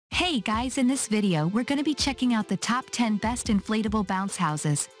Hey guys, in this video we're going to be checking out the top 10 best inflatable bounce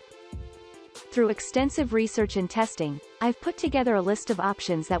houses. Through extensive research and testing, I've put together a list of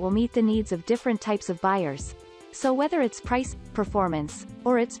options that will meet the needs of different types of buyers. So whether it's price, performance,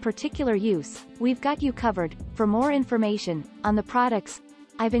 or its particular use, we've got you covered. For more information on the products,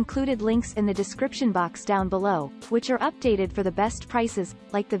 I've included links in the description box down below, which are updated for the best prices.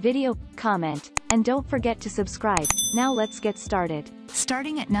 Like the video, comment, and don't forget to subscribe. Now let's get started.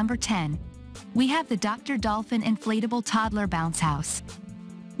 Starting at number 10, we have the Dr. Dolphin Inflatable Toddler Bounce House.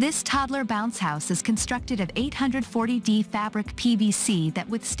 This toddler bounce house is constructed of 840D fabric PVC that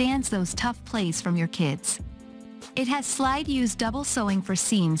withstands those tough plays from your kids. It has slide-use double sewing for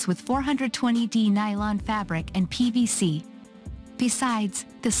seams with 420D nylon fabric and PVC. Besides,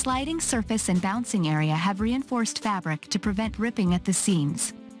 the sliding surface and bouncing area have reinforced fabric to prevent ripping at the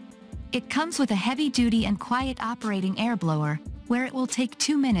seams. It comes with a heavy-duty and quiet operating air blower, where it will take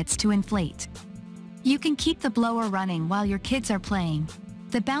 2 minutes to inflate. You can keep the blower running while your kids are playing.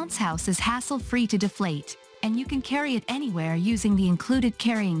 The bounce house is hassle-free to deflate, and you can carry it anywhere using the included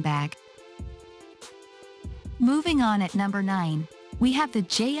carrying bag. Moving on at number 9, we have the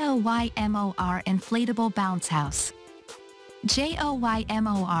JOYMOR Inflatable Bounce House.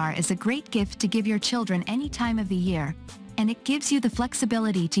 JOYMOR is a great gift to give your children any time of the year, and it gives you the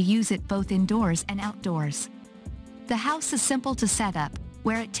flexibility to use it both indoors and outdoors. The house is simple to set up,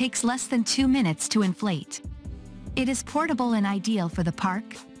 where it takes less than 2 minutes to inflate. It is portable and ideal for the park,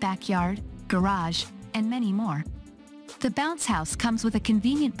 backyard, garage, and many more. The bounce house comes with a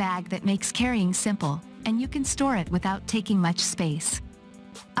convenient bag that makes carrying simple, and you can store it without taking much space.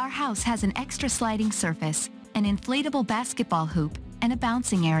 Our house has an extra sliding surface, an inflatable basketball hoop, and a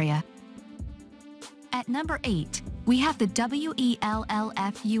bouncing area. At number 8, we have the WELLFUNTIME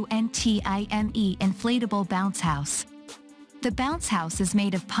Inflatable Bounce House. The bounce house is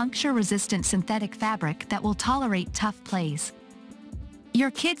made of puncture-resistant synthetic fabric that will tolerate tough plays.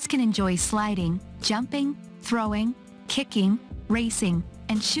 Your kids can enjoy sliding, jumping, throwing, kicking, racing,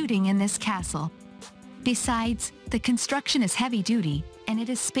 and shooting in this castle. Besides, the construction is heavy-duty, and it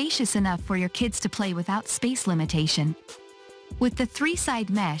is spacious enough for your kids to play without space limitation. With the 3-side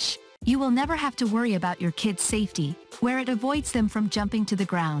mesh, you will never have to worry about your kids' safety, where it avoids them from jumping to the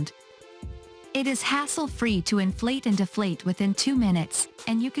ground. It is hassle-free to inflate and deflate within 2 minutes,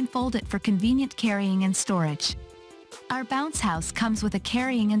 and you can fold it for convenient carrying and storage. Our bounce house comes with a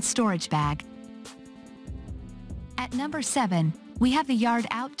carrying and storage bag. At number 7, we have the Yard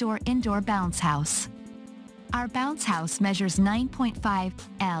Outdoor Indoor Bounce House. Our bounce house measures 9.5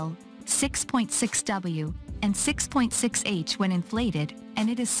 L, 6.6 W, and 6.6 H when inflated, and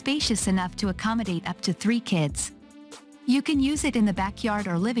it is spacious enough to accommodate up to 3 kids. You can use it in the backyard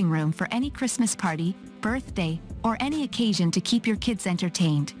or living room for any Christmas party, birthday, or any occasion to keep your kids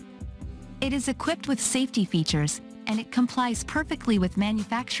entertained. It is equipped with safety features, and it complies perfectly with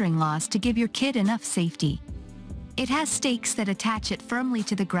manufacturing laws to give your kid enough safety. It has stakes that attach it firmly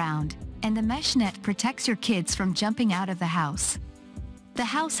to the ground, and the mesh net protects your kids from jumping out of the house. The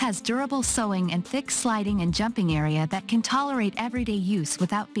house has durable sewing and thick sliding and jumping area that can tolerate everyday use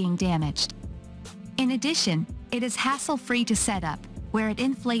without being damaged. In addition, it is hassle-free to set up, where it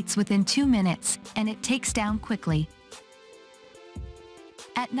inflates within 2 minutes, and it takes down quickly.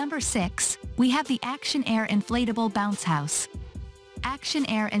 At number 6, we have the Action Air Inflatable Bounce House. Action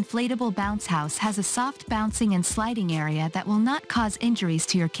Air Inflatable Bounce House has a soft bouncing and sliding area that will not cause injuries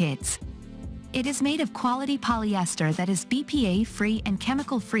to your kids. It is made of quality polyester that is BPA-free and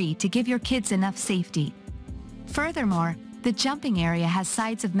chemical-free to give your kids enough safety. Furthermore, the jumping area has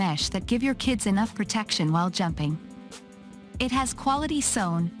sides of mesh that give your kids enough protection while jumping. It has quality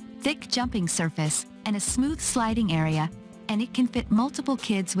sewn, thick jumping surface, and a smooth sliding area, and it can fit multiple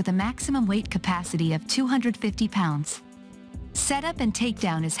kids with a maximum weight capacity of 250 pounds. Setup and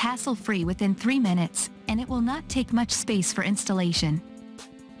takedown is hassle-free within 3 minutes, and it will not take much space for installation.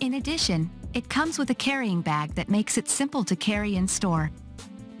 In addition, it comes with a carrying bag that makes it simple to carry and store.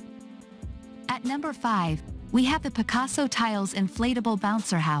 At number 5, we have the PicassoTiles Inflatable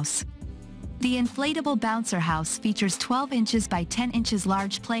Bouncer House. The Inflatable Bouncer House features 12 inches by 10 inches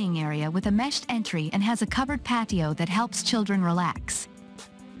large playing area with a meshed entry and has a covered patio that helps children relax.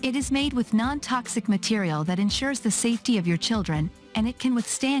 It is made with non-toxic material that ensures the safety of your children, and it can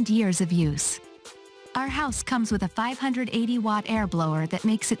withstand years of use. Our house comes with a 580-watt air blower that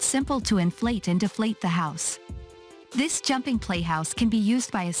makes it simple to inflate and deflate the house. This jumping playhouse can be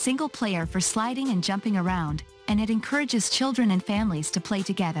used by a single player for sliding and jumping around, and it encourages children and families to play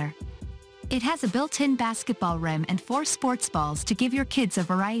together. It has a built-in basketball rim and 4 sports balls to give your kids a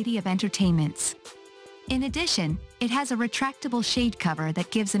variety of entertainments. In addition, it has a retractable shade cover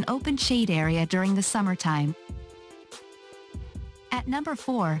that gives an open shade area during the summertime. At number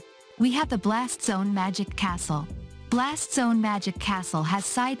 4, we have the Blast Zone Magic Castle. Blast Zone Magic Castle has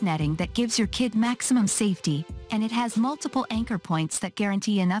side netting that gives your kid maximum safety, and it has multiple anchor points that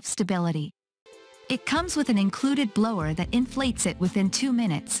guarantee enough stability. It comes with an included blower that inflates it within 2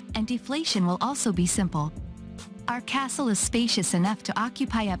 minutes, and deflation will also be simple. Our castle is spacious enough to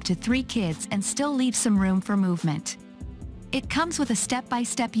occupy up to 3 kids and still leave some room for movement. It comes with a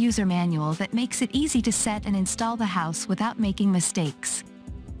step-by-step user manual that makes it easy to set and install the house without making mistakes.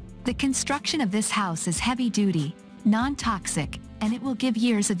 The construction of this house is heavy-duty, non-toxic, and it will give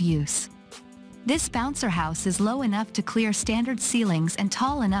years of use. This bouncer house is low enough to clear standard ceilings and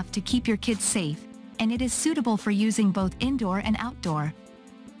tall enough to keep your kids safe, and it is suitable for using both indoor and outdoor.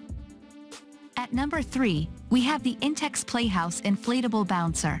 At number 3, we have the Intex Playhouse Inflatable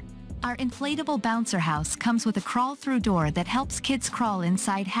Bouncer. Our inflatable bouncer house comes with a crawl-through door that helps kids crawl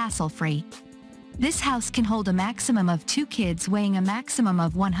inside hassle-free. This house can hold a maximum of 2 kids weighing a maximum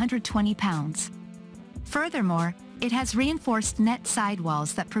of 120 pounds. Furthermore, it has reinforced net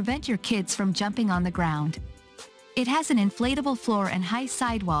sidewalls that prevent your kids from jumping on the ground. It has an inflatable floor and high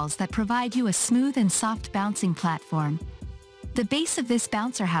sidewalls that provide you a smooth and soft bouncing platform. The base of this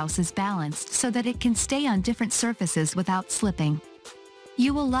bouncer house is balanced so that it can stay on different surfaces without slipping.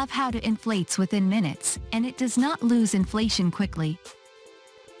 You will love how it inflates within minutes, and it does not lose inflation quickly.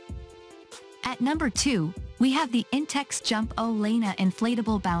 At number 2, we have the Intex Jump Lene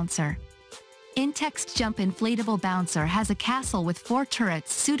Inflatable Bouncer. Intex Jump Inflatable Bouncer has a castle with 4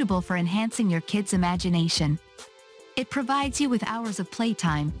 turrets suitable for enhancing your kids' imagination. It provides you with hours of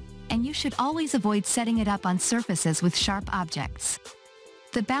playtime, and you should always avoid setting it up on surfaces with sharp objects.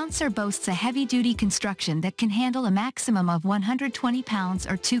 The bouncer boasts a heavy-duty construction that can handle a maximum of 120 pounds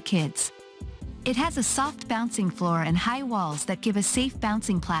or 2 kids. It has a soft bouncing floor and high walls that give a safe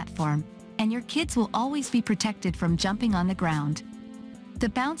bouncing platform, and your kids will always be protected from jumping on the ground. The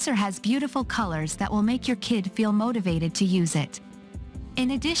bouncer has beautiful colors that will make your kid feel motivated to use it.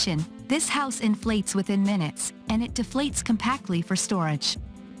 In addition, this house inflates within minutes, and it deflates compactly for storage.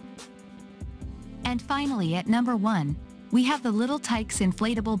 And finally, at number 1, we have the little Tikes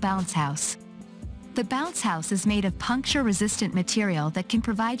Inflatable Bounce House. The bounce house is made of puncture-resistant material that can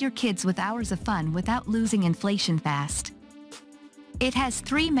provide your kids with hours of fun without losing inflation fast. It has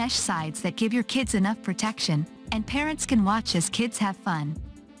 3 mesh sides that give your kids enough protection, and parents can watch as kids have fun.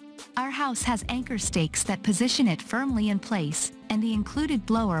 Our house has anchor stakes that position it firmly in place, and the included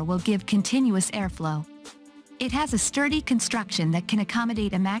blower will give continuous airflow. It has a sturdy construction that can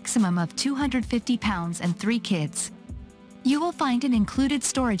accommodate a maximum of 250 pounds and 3 kids. You will find an included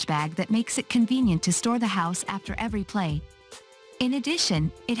storage bag that makes it convenient to store the house after every play. In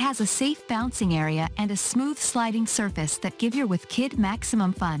addition, it has a safe bouncing area and a smooth sliding surface that give your with kid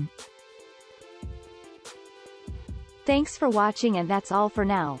maximum fun. Thanks for watching, and that's all for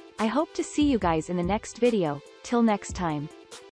now. I hope to see you guys in the next video. Till next time.